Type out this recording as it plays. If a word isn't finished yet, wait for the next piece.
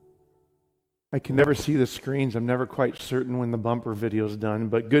I can never see the screens. I'm never quite certain when the bumper video is done.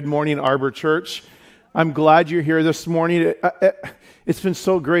 But good morning, Arbor Church. I'm glad you're here this morning. It's been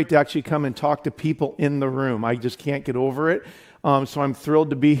so great to actually come and talk to people in the room. I just can't get over it. So I'm thrilled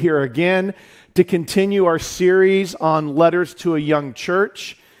to be here again to continue our series on letters to a young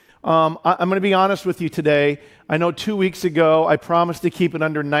church. I'm going to be honest with you today. I know 2 weeks ago I promised to keep it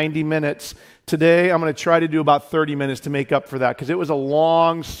under 90 minutes. Today I'm going to try to do about 30 minutes to make up for that because it was a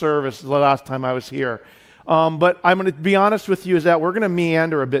long service the last time I was here. But I'm going to be honest with you is that we're going to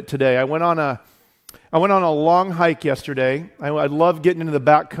meander a bit today. I went on a long hike yesterday. I love getting into the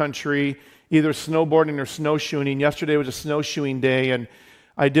backcountry, either snowboarding or snowshoeing. Yesterday was a snowshoeing day, and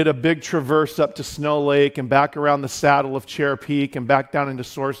I did a big traverse up to Snow Lake and back around the saddle of Chair Peak and back down into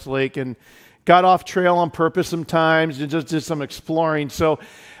Source Lake and got off trail on purpose sometimes and just did some exploring. So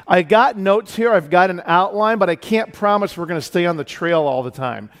I got notes here. I've got an outline, but I can't promise we're going to stay on the trail all the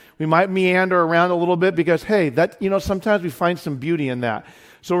time. We might meander around a little bit because, hey, sometimes we find some beauty in that.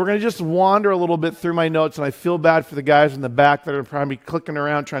 So we're going to just wander a little bit through my notes, and I feel bad for the guys in the back that are probably clicking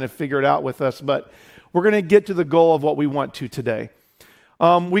around trying to figure it out with us, but we're going to get to the goal of what we want to today.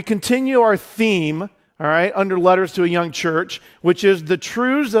 We continue our theme, all right, under Letters to a Young Church, which is the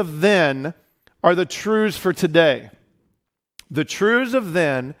truths of then are the truths for today. The truths of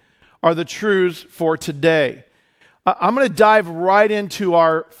then are the truths for today. I'm going to dive right into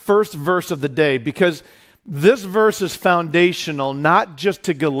our first verse of the day because this verse is foundational, not just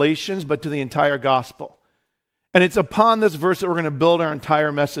to Galatians, but to the entire gospel. And it's upon this verse that we're going to build our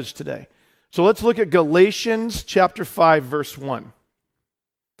entire message today. So let's look at Galatians chapter 5, verse 1.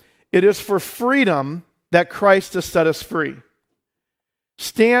 It is for freedom that Christ has set us free.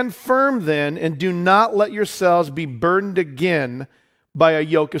 Stand firm then, and do not let yourselves be burdened again by a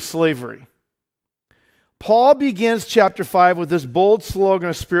yoke of slavery. Paul begins chapter 5 with this bold slogan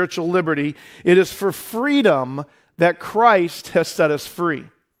of spiritual liberty. It is for freedom that Christ has set us free.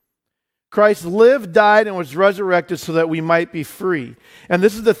 Christ lived, died, and was resurrected so that we might be free. And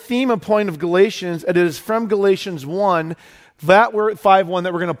this is the theme and point of Galatians, and it is from Galatians 1, that we're at 5:1,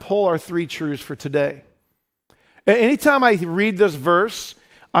 that we're going to pull our three truths for today. Anytime I read this verse,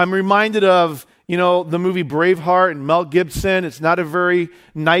 I'm reminded of, the movie Braveheart and Mel Gibson. It's not a very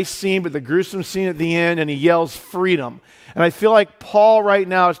nice scene, but the gruesome scene at the end, and he yells freedom. And I feel like Paul right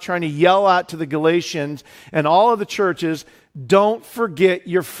now is trying to yell out to the Galatians and all of the churches, don't forget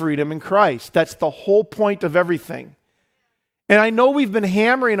your freedom in Christ. That's the whole point of everything. And I know we've been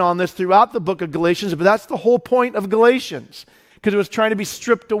hammering on this throughout the book of Galatians, but that's the whole point of Galatians, because it was trying to be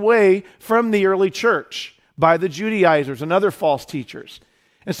stripped away from the early church by the Judaizers and other false teachers.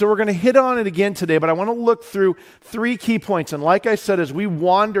 And so we're going to hit on it again today, but I want to look through three key points. And like I said, as we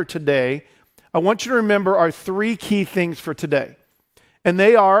wander today, I want you to remember our three key things for today. And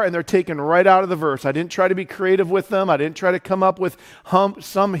they're taken right out of the verse. I didn't try to be creative with them. I didn't try to come up with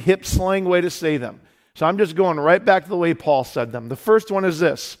some hip slang way to say them. So I'm just going right back to the way Paul said them. The first one is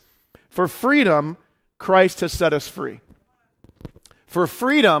this: for freedom, Christ has set us free. For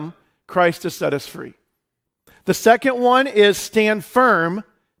freedom, Christ has set us free. The second one is stand firm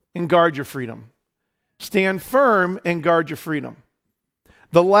and guard your freedom. Stand firm and guard your freedom.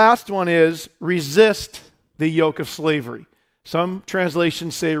 The last one is resist the yoke of slavery. Some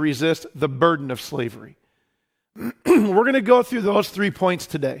translations say resist the burden of slavery. We're going to go through those 3 points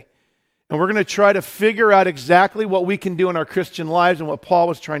today. And we're going to try to figure out exactly what we can do in our Christian lives and what Paul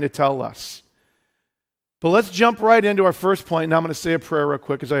was trying to tell us. But let's jump right into our first point, and I'm going to say a prayer real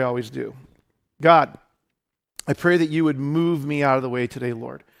quick, as I always do. God, I pray that you would move me out of the way today,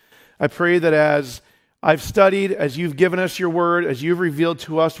 Lord. I pray that as I've studied, as you've given us your word, as you've revealed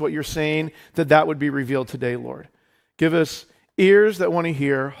to us what you're saying, that would be revealed today, Lord. Give us ears that want to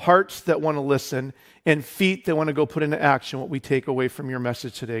hear, hearts that want to listen, and feet that want to go put into action what we take away from your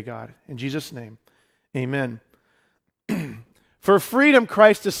message today, God. In Jesus' name, amen. For freedom,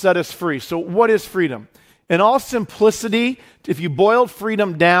 Christ has set us free. So what is freedom? In all simplicity, if you boiled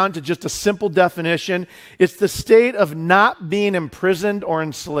freedom down to just a simple definition, it's the state of not being imprisoned or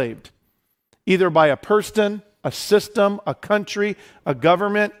enslaved, either by a person, a system, a country, a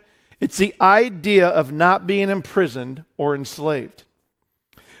government. It's the idea of not being imprisoned or enslaved.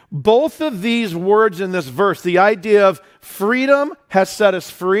 Both of these words in this verse, the idea of freedom has set us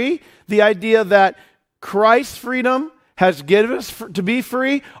free, the idea that Christ's freedom has given us to be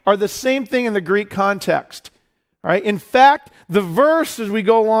free, are the same thing in the Greek context. All right? In fact, the verse as we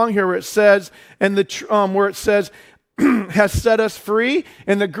go along here where it says, has set us free,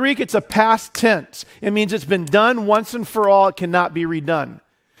 in the Greek it's a past tense. It means it's been done once and for all. It cannot be redone.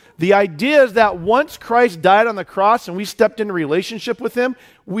 The idea is that once Christ died on the cross and we stepped into relationship with him,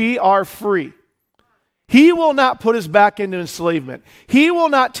 we are free. He will not put us back into enslavement. He will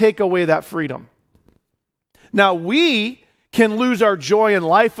not take away that freedom. Now, we can lose our joy and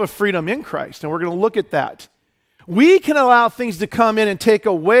life of freedom in Christ, and we're going to look at that. We can allow things to come in and take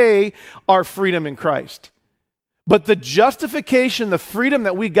away our freedom in Christ. But the justification, the freedom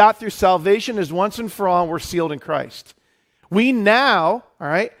that we got through salvation is once and for all, and we're sealed in Christ. We now, all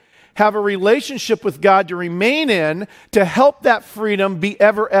right, have a relationship with God to remain in to help that freedom be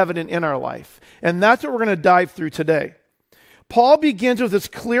ever evident in our life. And that's what we're going to dive through today. Paul begins with this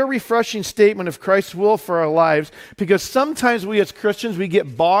clear, refreshing statement of Christ's will for our lives, because sometimes we as Christians, we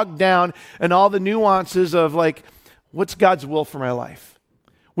get bogged down in all the nuances of like, what's God's will for my life?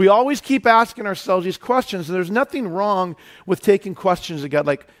 We always keep asking ourselves these questions, and there's nothing wrong with taking questions to God,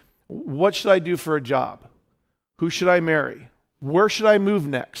 like, what should I do for a job? Who should I marry? Where should I move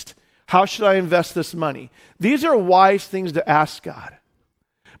next? How should I invest this money? These are wise things to ask God.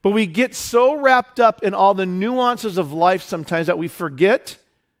 But we get so wrapped up in all the nuances of life sometimes that we forget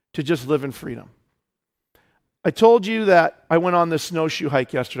to just live in freedom. I told you that I went on this snowshoe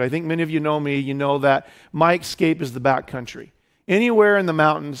hike yesterday. I think many of you know me. You know that my escape is the backcountry. Anywhere in the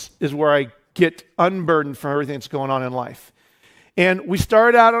mountains is where I get unburdened from everything that's going on in life. And we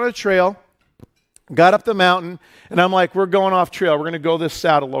started out on a trail, got up the mountain, and I'm like, we're going off trail. We're going to go this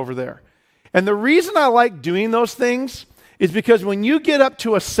saddle over there. And the reason I like doing those things is because when you get up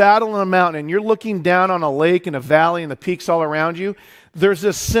to a saddle in a mountain and you're looking down on a lake and a valley and the peaks all around you, there's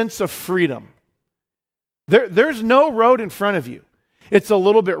this sense of freedom. There's no road in front of you. It's a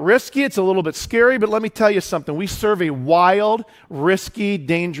little bit risky, it's a little bit scary, but let me tell you something. We serve a wild, risky,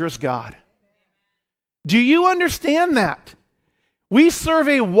 dangerous God. Do you understand that? We serve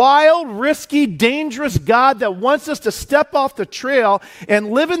a wild, risky, dangerous God that wants us to step off the trail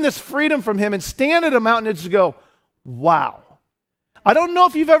and live in this freedom from Him and stand at a mountain and just go, wow. I don't know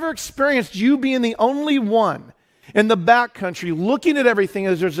if you've ever experienced you being the only one in the backcountry looking at everything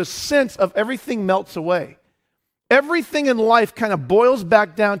as there's a sense of everything melts away. Everything in life kind of boils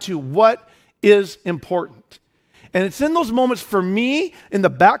back down to what is important. And it's in those moments for me in the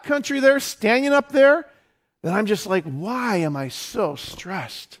backcountry there, standing up there, that I'm just like, why am I so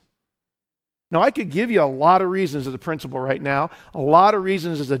stressed? Now, I could give you a lot of reasons as a principal right now, a lot of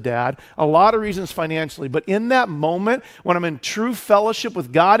reasons as a dad, a lot of reasons financially, but in that moment, when I'm in true fellowship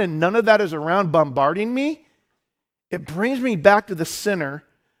with God and none of that is around bombarding me, it brings me back to the center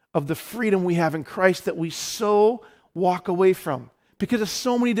of the freedom we have in Christ that we so walk away from because of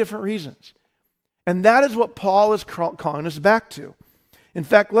so many different reasons. And that is what Paul is calling us back to. In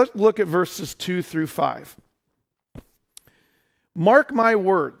fact, let's look at verses 2 through 5. Mark my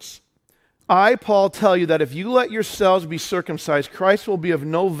words. I, Paul, tell you that if you let yourselves be circumcised, Christ will be of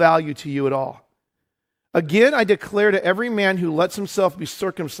no value to you at all. Again, I declare to every man who lets himself be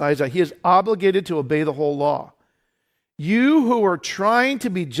circumcised that he is obligated to obey the whole law. You who are trying to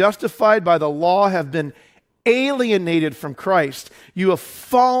be justified by the law have been alienated from Christ. You have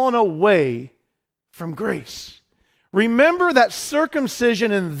fallen away from grace. Remember that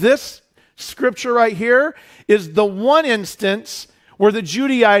circumcision in this scripture right here is the one instance where the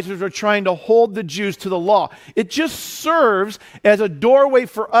Judaizers are trying to hold the Jews to the law. It just serves as a doorway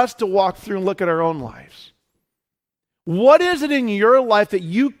for us to walk through and look at our own lives. What is it in your life that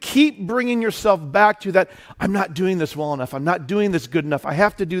you keep bringing yourself back to that I'm not doing this well enough, I'm not doing this good enough, I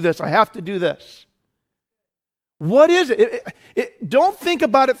have to do this, I have to do this? What is it? Don't think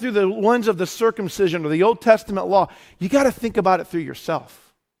about it through the lens of the circumcision or the Old Testament law. You got to think about it through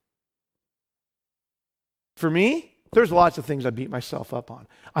yourself. For me, there's lots of things I beat myself up on.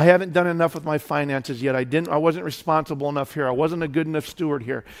 I haven't done enough with my finances yet. I wasn't responsible enough here. I wasn't a good enough steward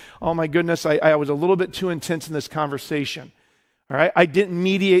here. Oh my goodness, I was a little bit too intense in this conversation. All right, I didn't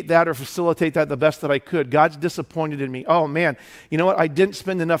mediate that or facilitate that the best that I could. God's disappointed in me. Oh man, you know what? I didn't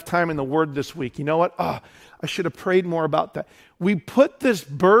spend enough time in the Word this week. You know what? Oh, I should have prayed more about that. We put this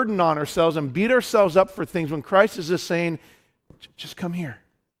burden on ourselves and beat ourselves up for things when Christ is just saying, just come here.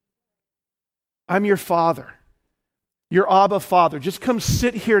 I'm your Father. Your Abba Father. Just come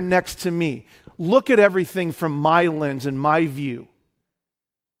sit here next to me. Look at everything from my lens and my view.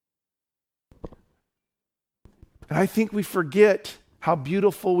 And I think we forget how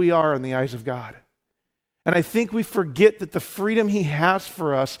beautiful we are in the eyes of God. And I think we forget that the freedom He has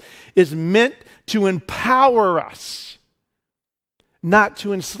for us is meant to empower us, not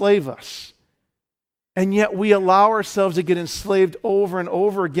to enslave us. And yet we allow ourselves to get enslaved over and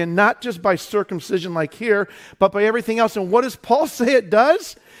over again, not just by circumcision like here, but by everything else. And what does Paul say it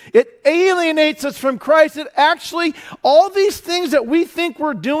does? It alienates us from Christ. It actually, all these things that we think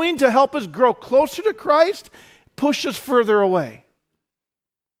we're doing to help us grow closer to Christ, push us further away.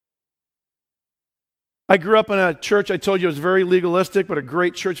 I grew up in a church, I told you it was very legalistic, but a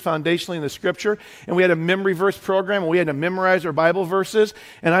great church foundationally in the scripture. And we had a memory verse program, and we had to memorize our Bible verses.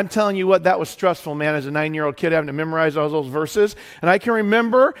 And I'm telling you what, that was stressful, man, as a 9-year-old kid having to memorize all those verses. And I can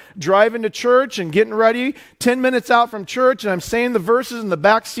remember driving to church and getting ready 10 minutes out from church, and I'm saying the verses in the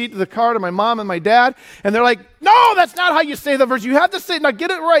back seat of the car to my mom and my dad. And they're like, no, that's not how you say the verse. You have to say it. Now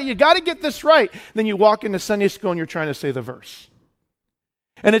get it right. You got to get this right. Then you walk into Sunday school and you're trying to say the verse.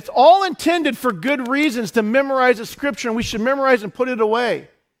 And it's all intended for good reasons to memorize the scripture, and we should memorize and put it away.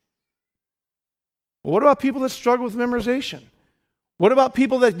 But what about people that struggle with memorization? What about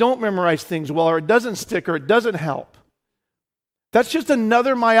people that don't memorize things well, or it doesn't stick, or it doesn't help? That's just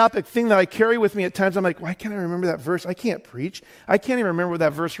another myopic thing that I carry with me at times. I'm like, why can't I remember that verse? I can't preach. I can't even remember what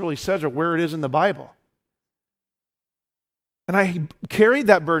that verse really says or where it is in the Bible. And I carried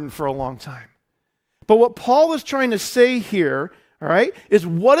that burden for a long time. But what Paul is trying to say here, all right, is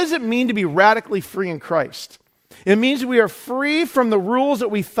what does it mean to be radically free in Christ? It means we are free from the rules that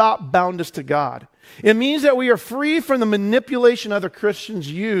we thought bound us to God. It means that we are free from the manipulation other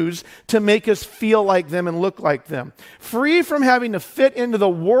Christians use to make us feel like them and look like them. Free from having to fit into the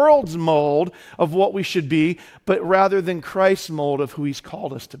world's mold of what we should be, but rather than Christ's mold of who he's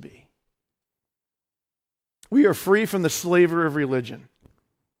called us to be. We are free from the slavery of religion.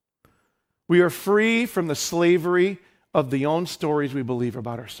 We are free from the slavery of the own stories we believe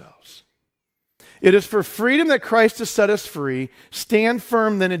about ourselves. It is for freedom that Christ has set us free. Stand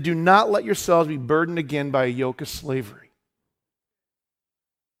firm then, and do not let yourselves be burdened again by a yoke of slavery.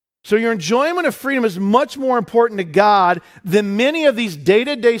 So your enjoyment of freedom is much more important to God than many of these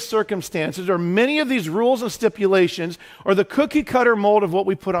day-to-day circumstances or many of these rules and stipulations or the cookie-cutter mold of what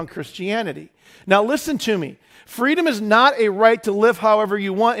we put on Christianity. Now listen to me. Freedom is not a right to live however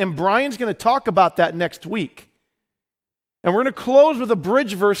you want, and Brian's going to talk about that next week. And we're going to close with a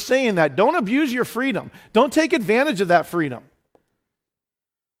bridge verse saying that. Don't abuse your freedom. Don't take advantage of that freedom.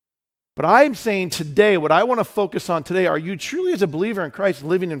 But I'm saying today, what I want to focus on today, are you truly as a believer in Christ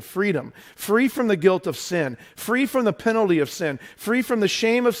living in freedom, free from the guilt of sin, free from the penalty of sin, free from the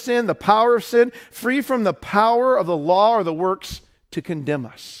shame of sin, the power of sin, free from the power of the law or the works to condemn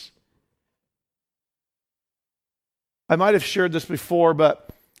us? I might have shared this before, but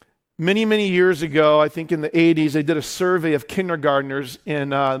many, many years ago, I think in the 80s, they did a survey of kindergartners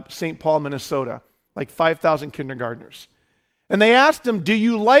in St. Paul, Minnesota, like 5,000 kindergartners. And they asked them, do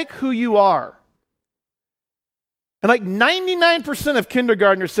you like who you are? And like 99% of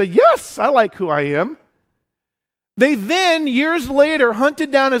kindergartners said, yes, I like who I am. They then, years later,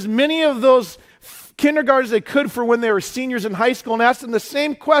 hunted down as many of those kindergartners they could for when they were seniors in high school and asked them the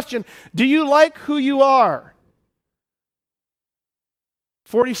same question, do you like who you are?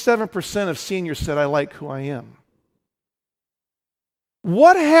 47% of seniors said, I like who I am.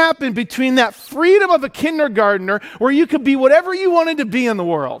 What happened between that freedom of a kindergartner where you could be whatever you wanted to be in the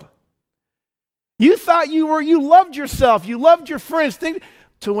world? You thought you loved yourself, you loved your friends, to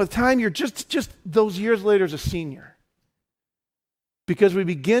the time you're just those years later as a senior. Because we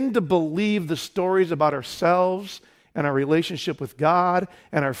begin to believe the stories about ourselves and our relationship with God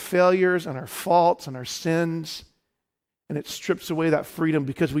and our failures and our faults and our sins. And it strips away that freedom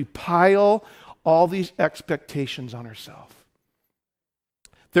because we pile all these expectations on ourselves.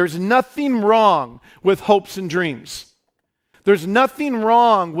 There's nothing wrong with hopes and dreams. There's nothing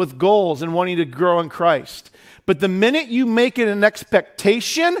wrong with goals and wanting to grow in Christ. But the minute you make it an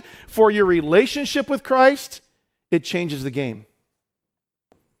expectation for your relationship with Christ, it changes the game.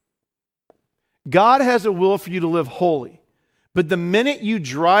 God has a will for you to live holy. But the minute you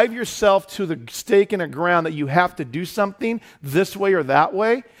drive yourself to the stake in the ground that you have to do something this way or that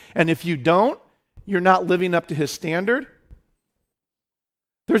way, and if you don't, you're not living up to his standard.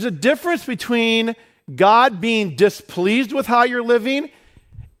 There's a difference between God being displeased with how you're living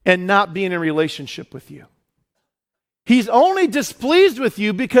and not being in relationship with you. He's only displeased with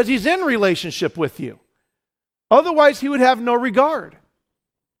you because he's in relationship with you. Otherwise, he would have no regard.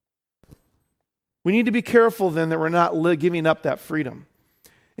 We need to be careful then that we're not giving up that freedom.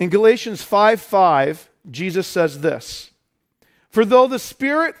 In Galatians 5:5, Jesus says this, For through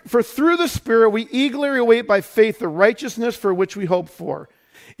the Spirit we eagerly await by faith the righteousness for which we hope for.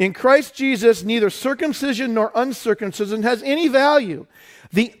 In Christ Jesus, neither circumcision nor uncircumcision has any value.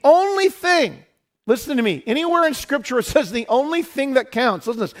 The only thing, listen to me, anywhere in Scripture it says the only thing that counts,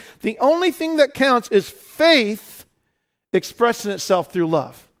 listen to this, the only thing that counts is faith expressing itself through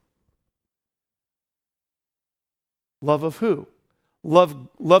love. Love of who? Love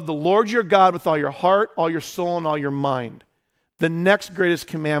the Lord your God with all your heart, all your soul, and all your mind. The next greatest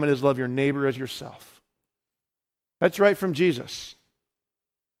commandment is love your neighbor as yourself. That's right from Jesus.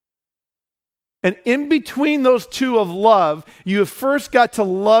 And in between those two of love, you have first got to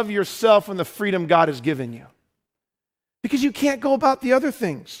love yourself and the freedom God has given you. Because you can't go about the other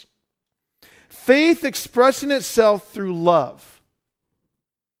things. Faith expressing itself through love.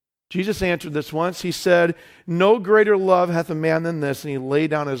 Jesus answered this once. He said, "No greater love hath a man than this," and he laid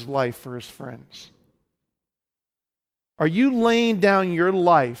down his life for his friends. Are you laying down your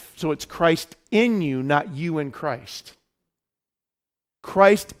life so it's Christ in you, not you in Christ?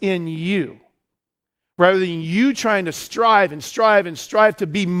 Christ in you. Rather than you trying to strive and strive and strive to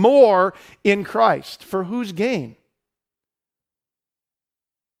be more in Christ. For whose gain?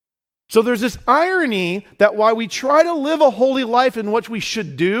 So there's this irony that while we try to live a holy life in what we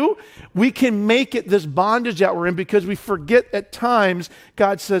should do, we can make it this bondage that we're in because we forget at times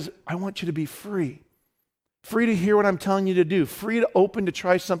God says, I want you to be free. Free to hear what I'm telling you to do. Free to open to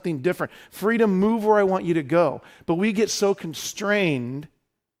try something different. Free to move where I want you to go. But we get so constrained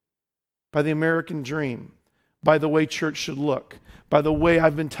by the American dream, by the way church should look, by the way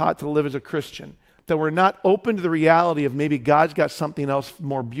I've been taught to live as a Christian, that we're not open to the reality of maybe God's got something else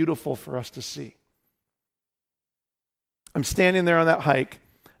more beautiful for us to see. I'm standing there on that hike.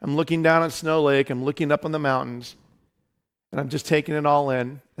 I'm looking down on Snow Lake. I'm looking up on the mountains. And I'm just taking it all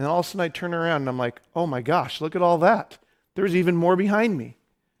in. And all of a sudden I turn around and I'm like, oh my gosh, look at all that. There's even more behind me.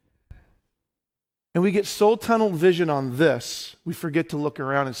 And we get so tunnel vision on this, we forget to look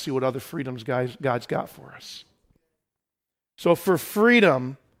around and see what other freedoms God's got for us. So for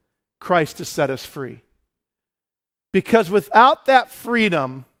freedom, Christ has set us free. Because without that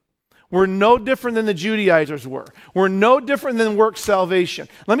freedom, we're no different than the Judaizers were. We're no different than works salvation.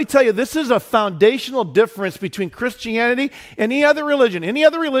 Let me tell you, this is a foundational difference between Christianity and any other religion. Any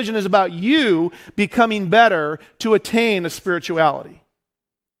other religion is about you becoming better to attain a spirituality.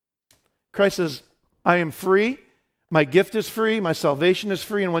 Christ says, I am free. My gift is free. My salvation is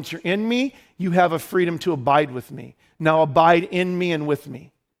free. And once you're in me, you have a freedom to abide with me. Now abide in me and with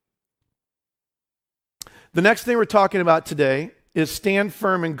me. The next thing we're talking about today is stand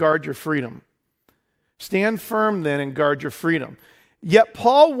firm and guard your freedom. Stand firm then and guard your freedom. Yet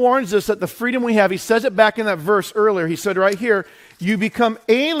Paul warns us that the freedom we have, he says it back in that verse earlier. He said right here, you become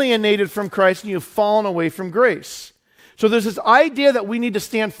alienated from Christ and you've fallen away from grace. So there's this idea that we need to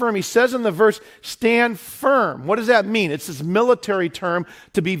stand firm. He says in the verse, stand firm. What does that mean? It's this military term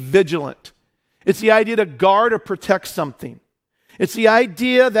to be vigilant. It's the idea to guard or protect something. It's the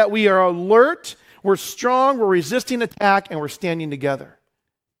idea that we are alert, we're strong, we're resisting attack, and we're standing together.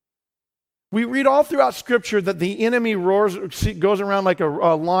 We read all throughout Scripture that the enemy goes around like a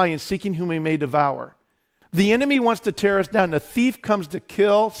lion seeking whom he may devour. The enemy wants to tear us down. The thief comes to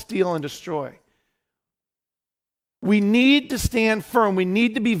kill, steal, and destroy. We need to stand firm. We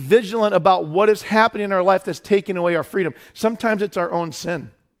need to be vigilant about what is happening in our life that's taking away our freedom. Sometimes it's our own sin.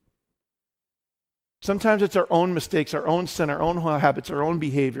 Sometimes it's our own mistakes, our own sin, our own habits, our own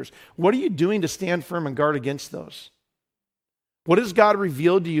behaviors. What are you doing to stand firm and guard against those? What has God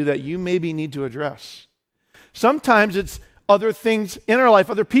revealed to you that you maybe need to address? Sometimes it's other things in our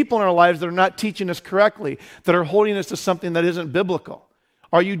life, other people in our lives that are not teaching us correctly, that are holding us to something that isn't biblical.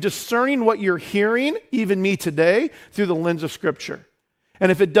 Are you discerning what you're hearing, even me today, through the lens of Scripture?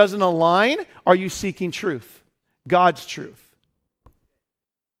 And if it doesn't align, are you seeking truth? God's truth.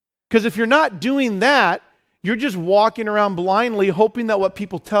 Because if you're not doing that, you're just walking around blindly hoping that what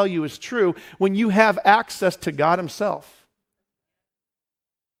people tell you is true when you have access to God Himself.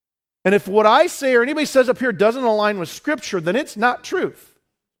 And if what I say or anybody says up here doesn't align with Scripture, then it's not truth.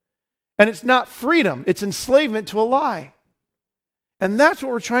 And it's not freedom. It's enslavement to a lie. And that's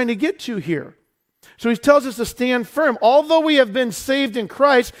what we're trying to get to here. So he tells us to stand firm. Although we have been saved in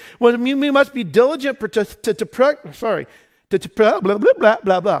Christ, we must be diligent to protect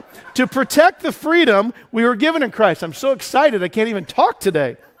the freedom we were given in Christ. I'm so excited I can't even talk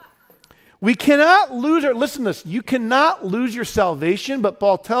today. We cannot lose listen to this, you cannot lose your salvation, but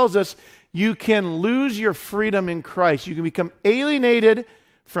Paul tells us you can lose your freedom in Christ. You can become alienated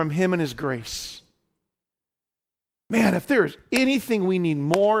from Him and His grace. Man, if there is anything we need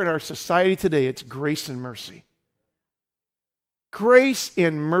more in our society today, it's grace and mercy. Grace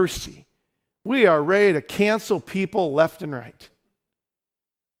and mercy. We are ready to cancel people left and right.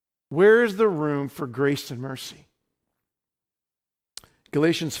 Where is the room for grace and mercy?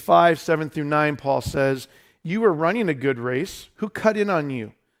 Galatians 5:7-9, Paul says, you are running a good race. Who cut in on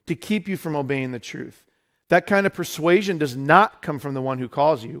you to keep you from obeying the truth? That kind of persuasion does not come from the one who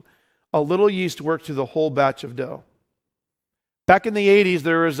calls you. A little yeast works through the whole batch of dough. Back in the 80s,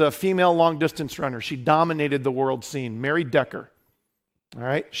 there was a female long-distance runner. She dominated the world scene, Mary Decker. All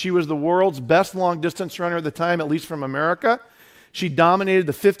right, she was the world's best long-distance runner at the time, at least from America. She dominated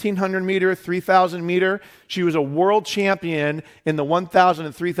the 1,500 meter, 3,000 meter. She was a world champion in the 1,000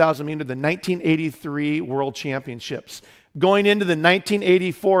 and 3,000 meter, the 1983 World Championships. Going into the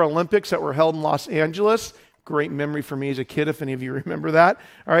 1984 Olympics that were held in Los Angeles, great memory for me as a kid, if any of you remember that.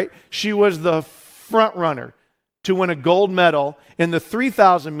 All right, she was the front runner to win a gold medal in the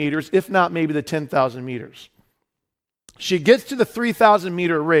 3,000 meters, if not maybe the 10,000 meters. She gets to the 3,000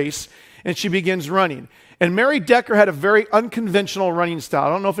 meter race and she begins running. And Mary Decker had a very unconventional running style. I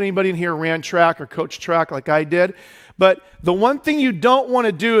don't know if anybody in here ran track or coached track like I did, but the one thing you don't want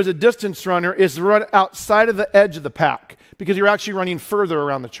to do as a distance runner is run outside of the edge of the pack because you're actually running further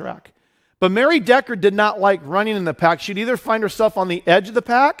around the track. But Mary Decker did not like running in the pack. She'd either find herself on the edge of the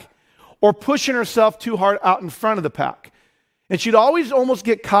pack or pushing herself too hard out in front of the pack. And she'd always almost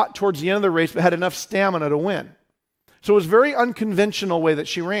get caught towards the end of the race, but had enough stamina to win. So it was a very unconventional way that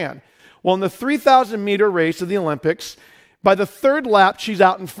she ran. Well, in the 3,000 meter race of the Olympics, by the third lap, she's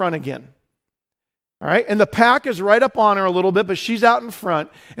out in front again. All right, and the pack is right up on her a little bit, but she's out in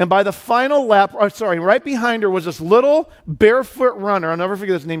front. And by the final lap, right behind her was this little barefoot runner. I'll never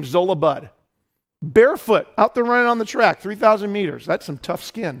forget this name, Zola Budd. Barefoot, out there running on the track, 3,000 meters. That's some tough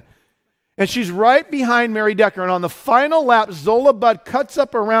skin. And she's right behind Mary Decker. And on the final lap, Zola Budd cuts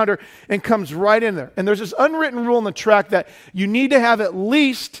up around her and comes right in there. And there's this unwritten rule in the track that you need to have at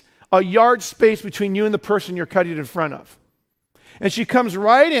least a yard space between you and the person you're cutting in front of. And she comes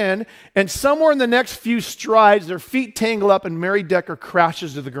right in, and somewhere in the next few strides, their feet tangle up, and Mary Decker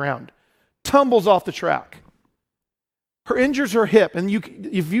crashes to the ground, tumbles off the track. Her injures her hip, and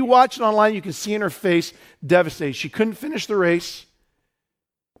if you watch it online, you can see in her face, devastated. She couldn't finish the race.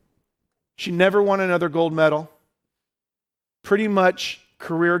 She never won another gold medal. Pretty much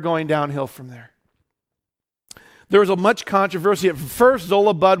career going downhill from there. There was a much controversy. At first,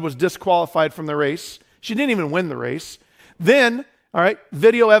 Zola Budd was disqualified from the race. She didn't even win the race. Then, all right,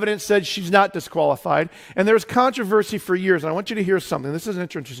 video evidence said she's not disqualified. And there was controversy for years. And I want you to hear something. This is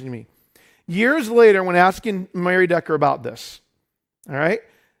interesting to me. Years later, when asking Mary Decker about this, all right,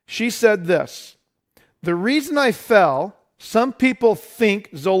 she said this: "The reason I fell, some people think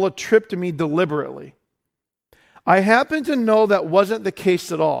Zola tripped me deliberately. I happen to know that wasn't the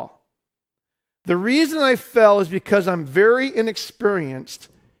case at all. The reason I fell is because I'm very inexperienced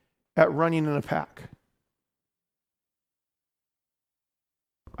at running in a pack."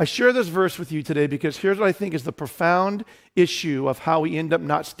 I share this verse with you today because here's what I think is the profound issue of how we end up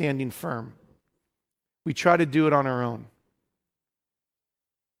not standing firm. We try to do it on our own.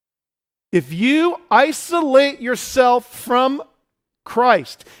 If you isolate yourself from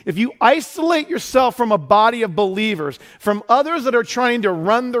Christ, if you isolate yourself from a body of believers, from others that are trying to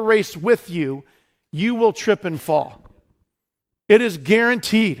run the race with you, you will trip and fall. It is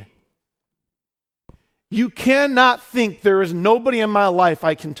guaranteed. You cannot think there is nobody in my life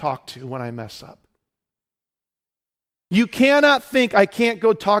I can talk to when I mess up. You cannot think I can't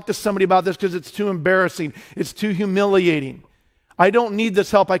go talk to somebody about this because it's too embarrassing, it's too humiliating. I don't need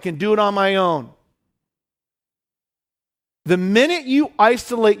this help, I can do it on my own. The minute you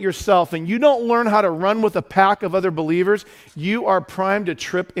isolate yourself and you don't learn how to run with a pack of other believers, you are primed to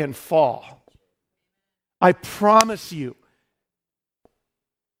trip and fall. I promise you.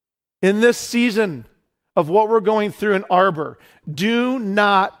 In this season of what we're going through in Arbor, do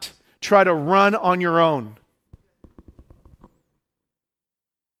not try to run on your own.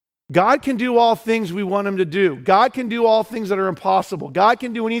 God can do all things we want him to do. God can do all things that are impossible. God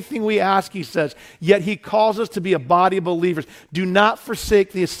can do anything we ask, he says. Yet he calls us to be a body of believers. Do not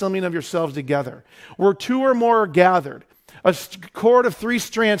forsake the assembling of yourselves together. Where two or more are gathered, a cord of 3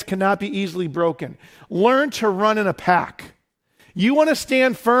 strands cannot be easily broken. Learn to run in a pack. You want to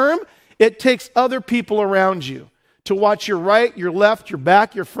stand firm? It takes other people around you to watch your right, your left, your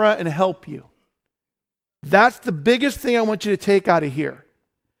back, your front, and help you. That's the biggest thing I want you to take out of here.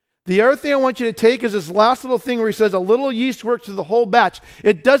 The other thing I want you to take is this last little thing where he says, a little yeast works through the whole batch.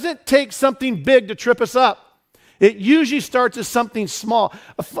 It doesn't take something big to trip us up. It usually starts as something small.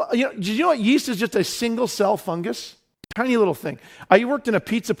 Did you know what yeast is? Just a single cell fungus? Tiny little thing. I worked in a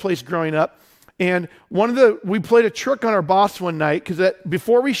pizza place growing up, and we played a trick on our boss one night because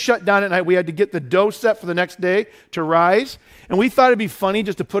before we shut down at night, we had to get the dough set for the next day to rise. And we thought it'd be funny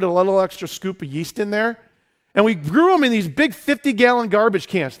just to put a little extra scoop of yeast in there. And we grew them in these big 50-gallon garbage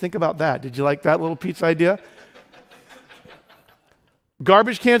cans. Think about that. Did you like that little pizza idea?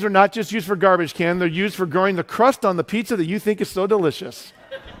 Garbage cans are not just used for garbage can. They're used for growing the crust on the pizza that you think is so delicious.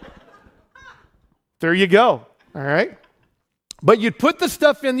 There you go. All right? But you'd put the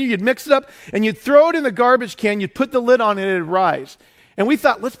stuff in there, you'd mix it up, and you'd throw it in the garbage can, you'd put the lid on it, and it'd rise. And we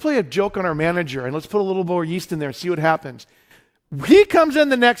thought, let's play a joke on our manager, and let's put a little more yeast in there and see what happens. He comes in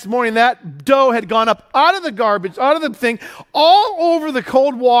the next morning, that dough had gone up out of the garbage, out of the thing, all over the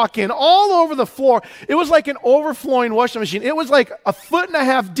cold walk-in, all over the floor. It was like an overflowing washing machine. It was like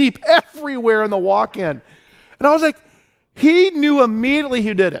 1.5 feet deep everywhere in the walk-in. And I was like, he knew immediately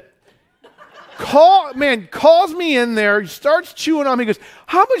who did it. Calls me in there, starts chewing on me, he goes,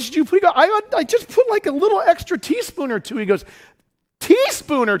 how much did you put? I just put like a little extra teaspoon or two. He goes,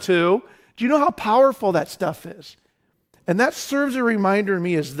 teaspoon or two? Do you know how powerful that stuff is? And that serves a reminder to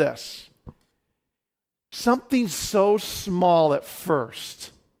me is this. Something so small at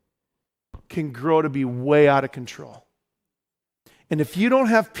first can grow to be way out of control. And if you don't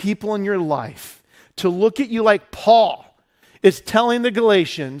have people in your life to look at you like Paul is telling the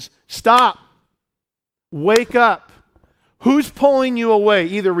Galatians, stop, wake up. Who's pulling you away?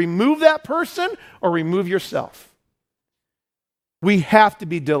 Either remove that person or remove yourself. We have to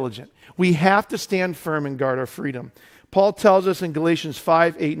be diligent. We have to stand firm and guard our freedom. Paul tells us in Galatians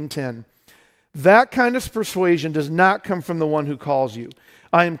 5, 8, and 10, that kind of persuasion does not come from the one who calls you.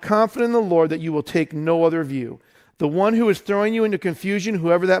 I am confident in the Lord that you will take no other view. The one who is throwing you into confusion,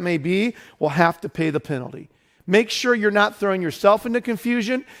 whoever that may be, will have to pay the penalty. Make sure you're not throwing yourself into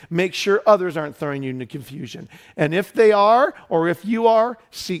confusion. Make sure others aren't throwing you into confusion. And if they are, or if you are,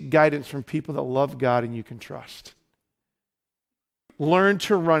 seek guidance from people that love God and you can trust. Learn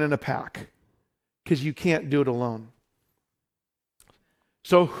to run in a pack because you can't do it alone.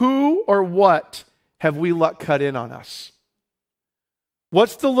 So who or what have we let cut in on us?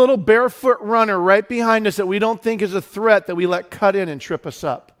 What's the little barefoot runner right behind us that we don't think is a threat that we let cut in and trip us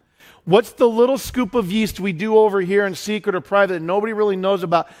up? What's the little scoop of yeast we do over here in secret or private that nobody really knows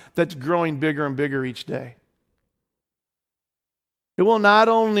about that's growing bigger and bigger each day? It will not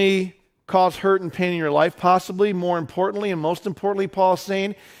only cause hurt and pain in your life, possibly, more importantly, and most importantly, Paul is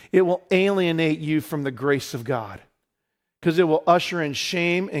saying, it will alienate you from the grace of God. Because it will usher in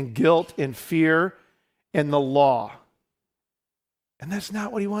shame and guilt and fear and the law. And that's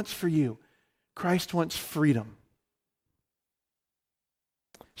not what he wants for you. Christ wants freedom.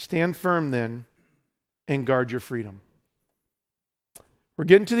 Stand firm then and guard your freedom. We're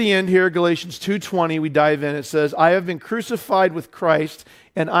getting to the end here, Galatians 2:20, we dive in. It says, I have been crucified with Christ,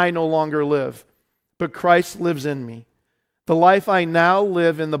 and I no longer live, but Christ lives in me. The life I now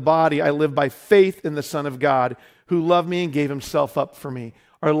live in the body, I live by faith in the Son of God, who loved me and gave himself up for me.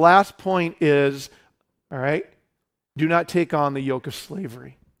 Our last point is, all right, do not take on the yoke of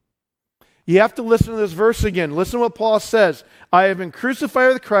slavery. You have to listen to this verse again. Listen to what Paul says. I have been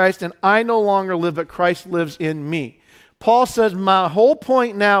crucified with Christ, and I no longer live, but Christ lives in me. Paul says, my whole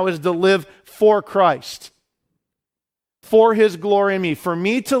point now is to live for Christ, for his glory in me. For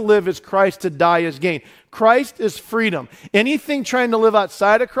me to live is Christ, to die is gain. Christ is freedom. Anything trying to live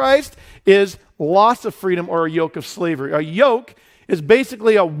outside of Christ is loss of freedom or a yoke of slavery. A yoke is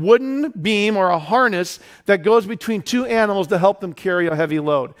basically a wooden beam or a harness that goes between two animals to help them carry a heavy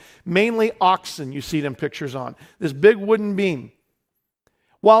load. Mainly oxen, you see them pictures on. This big wooden beam.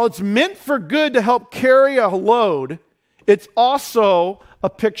 While it's meant for good to help carry a load, it's also a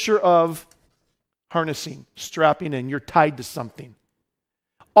picture of harnessing, strapping in. You're tied to something.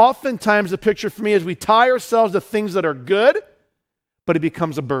 Oftentimes the picture for me is we tie ourselves to things that are good, but it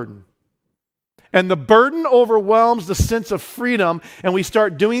becomes a burden. And the burden overwhelms the sense of freedom, and we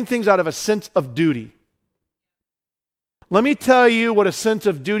start doing things out of a sense of duty. Let me tell you what a sense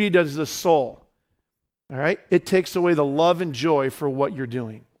of duty does to the soul. All right? It takes away the love and joy for what you're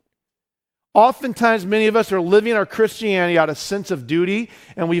doing. Oftentimes, many of us are living our Christianity out of sense of duty,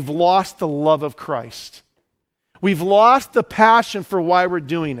 and we've lost the love of Christ. We've lost the passion for why we're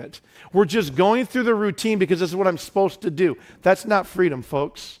doing it. We're just going through the routine because this is what I'm supposed to do. That's not freedom,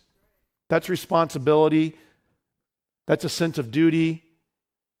 folks. That's responsibility. That's a sense of duty.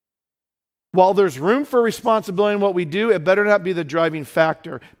 While there's room for responsibility in what we do, it better not be the driving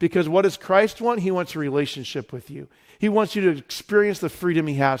factor. Because what does Christ want? He wants a relationship with you. He wants you to experience the freedom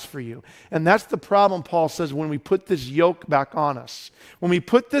he has for you. And that's the problem, Paul says, when we put this yoke back on us. When we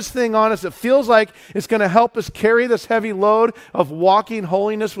put this thing on us, it feels like it's going to help us carry this heavy load of walking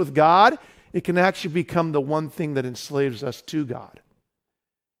holiness with God. It can actually become the one thing that enslaves us to God.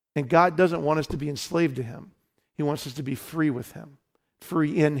 And God doesn't want us to be enslaved to him. He wants us to be free with him,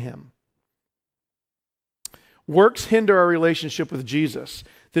 free in him. Works hinder our relationship with Jesus.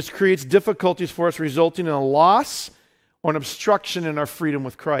 This creates difficulties for us, resulting in a loss or an obstruction in our freedom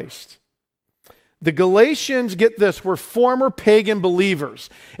with Christ. The Galatians, get this, were former pagan believers.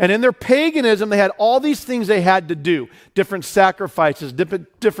 And in their paganism, they had all these things they had to do. Different sacrifices,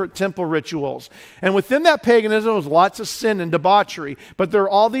 different temple rituals. And within that paganism was lots of sin and debauchery. But there are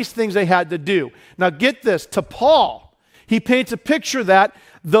all these things they had to do. Now get this, to Paul, He paints a picture that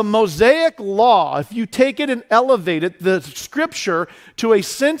the Mosaic law, if you take it and elevate it, the scripture, to a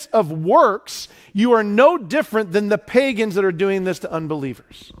sense of works, you are no different than the pagans that are doing this to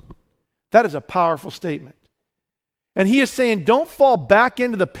unbelievers. That is a powerful statement. And he is saying, don't fall back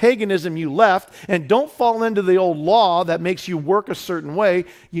into the paganism you left, and don't fall into the old law that makes you work a certain way.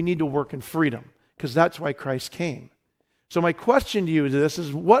 You need to work in freedom, because that's why Christ came. So my question to you is this,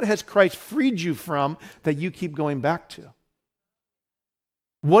 is what has Christ freed you from that you keep going back to?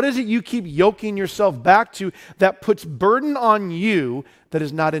 What is it you keep yoking yourself back to that puts burden on you that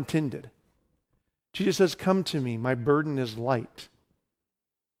is not intended? Jesus says, come to me, my burden is light.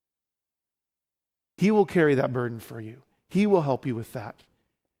 He will carry that burden for you. He will help you with that.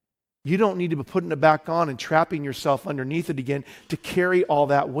 You don't need to be putting it back on and trapping yourself underneath it again to carry all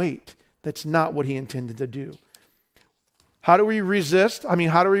that weight. That's not what he intended to do. How do we resist?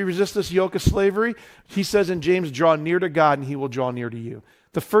 How do we resist this yoke of slavery? He says in James, draw near to God and he will draw near to you.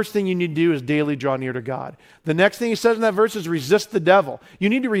 The first thing you need to do is daily draw near to God. The next thing he says in that verse is resist the devil. You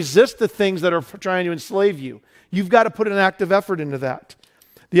need to resist the things that are trying to enslave you. You've got to put an active effort into that.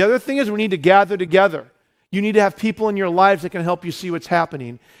 The other thing is we need to gather together. You need to have people in your lives that can help you see what's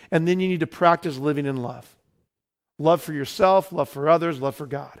happening. And then you need to practice living in love. Love for yourself, love for others, love for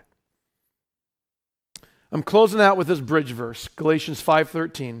God. I'm closing out with this bridge verse, Galatians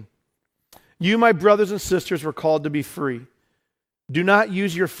 5:13. You, my brothers and sisters, were called to be free. Do not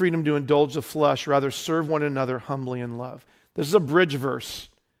use your freedom to indulge the flesh, rather serve one another humbly in love. This is a bridge verse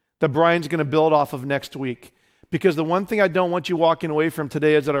that Brian's going to build off of next week. Because the one thing I don't want you walking away from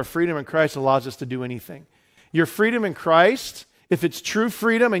today is that our freedom in Christ allows us to do anything. Your freedom in Christ, if it's true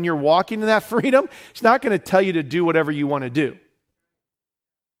freedom and you're walking in that freedom, it's not going to tell you to do whatever you want to do.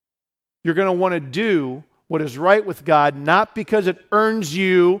 You're going to want to do what is right with God, not because it earns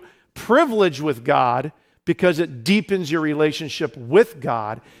you privilege with God, because it deepens your relationship with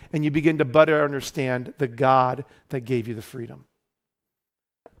God and you begin to better understand the God that gave you the freedom.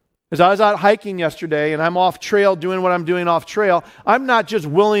 As I was out hiking yesterday and I'm off trail doing what I'm doing off trail, I'm not just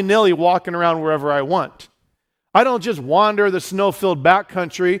willy-nilly walking around wherever I want. I don't just wander the snow-filled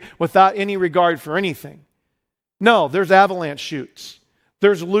backcountry without any regard for anything. No, there's avalanche chutes.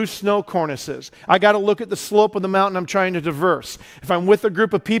 There's loose snow cornices. I got to look at the slope of the mountain I'm trying to traverse. If I'm with a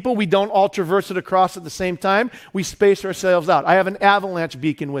group of people, we don't all traverse it across at the same time. We space ourselves out. I have an avalanche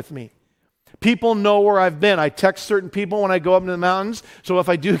beacon with me. People know where I've been. I text certain people when I go up into the mountains, so if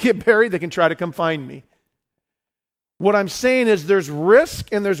I do get buried, they can try to come find me. What I'm saying is there's risk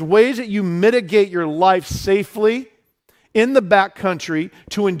and there's ways that you mitigate your life safely in the backcountry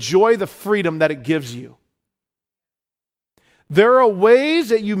to enjoy the freedom that it gives you. There are ways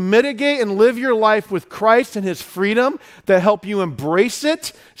that you mitigate and live your life with Christ and his freedom that help you embrace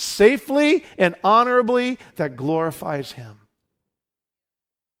it safely and honorably that glorifies him.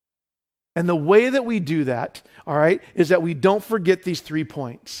 And the way that we do that, all right, is that we don't forget these 3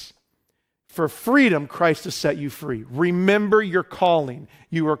 points. For freedom, Christ has set you free. Remember your calling.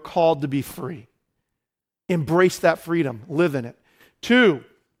 You are called to be free. Embrace that freedom. Live in it. 2,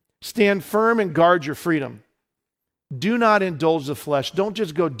 stand firm and guard your freedom. Do not indulge the flesh. Don't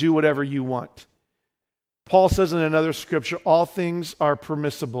just go do whatever you want. Paul says in another scripture, all things are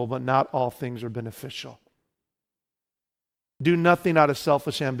permissible, but not all things are beneficial. Do nothing out of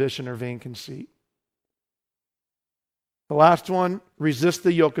selfish ambition or vain conceit. The last one, resist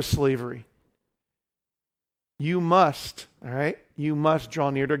the yoke of slavery. You must, all right? You must draw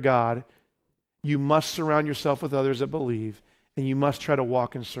near to God. You must surround yourself with others that believe, and you must try to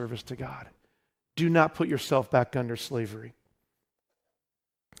walk in service to God. Do not put yourself back under slavery.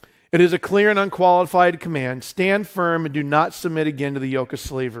 It is a clear and unqualified command. Stand firm and do not submit again to the yoke of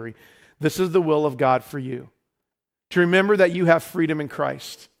slavery. This is the will of God for you. To remember that you have freedom in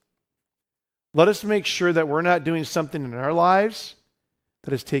Christ. Let us make sure that we're not doing something in our lives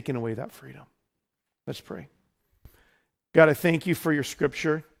that has taken away that freedom. Let's pray. God, I thank you for your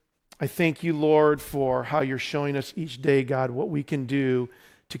scripture. I thank you, Lord, for how you're showing us each day, God, what we can do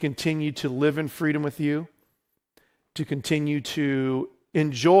to continue to live in freedom with you, to continue to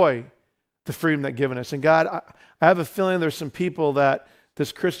enjoy the freedom that you've given us. And God, I have a feeling there's some people that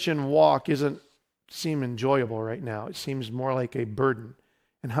this Christian walk isn't seem enjoyable right now. It seems more like a burden.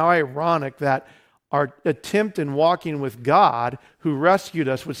 And how ironic that our attempt in walking with God, who rescued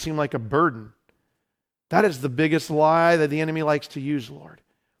us, would seem like a burden. That is the biggest lie that the enemy likes to use, Lord.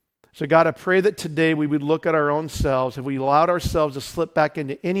 So God, I pray that today we would look at our own selves. If we allowed ourselves to slip back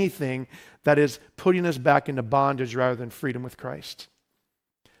into anything that is putting us back into bondage rather than freedom with Christ.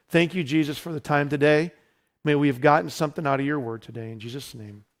 Thank you, Jesus, for the time today. May we have gotten something out of your word today. In Jesus'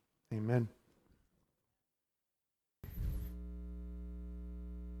 name, amen.